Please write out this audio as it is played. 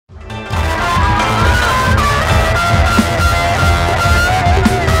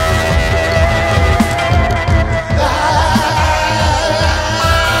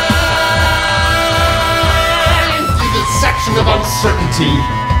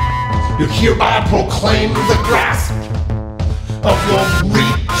You hereby proclaim the grasp of your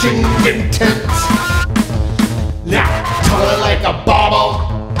reaching intent. Now, color like a bobble.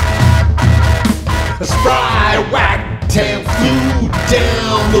 A spry wagtail flew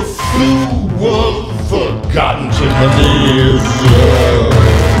down the flue of forgotten chimneys.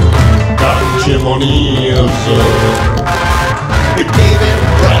 Forgotten chimneys. It gave him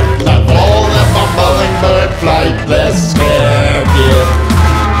breath like all the fumbling bird flightless scared gift.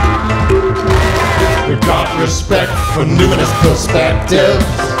 We got respect for numinous perspectives.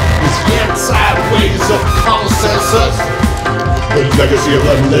 His yet sideways of consensus. The legacy of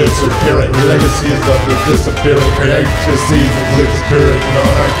the disappearing, legacies of the disappearing, ecstasies of disappearing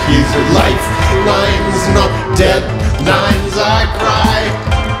monarchies. Life lines not dead, lines I cry.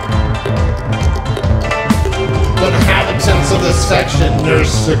 The inhabitants of this section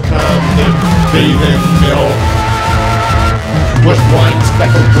nurse succumbed and bathe in milk. With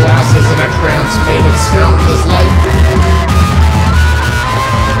wine-speckled glasses and a trance-faded soundless light.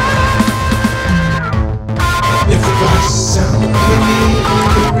 If the sound beneath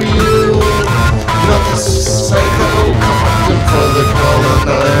the real, not the psycho, come for the call.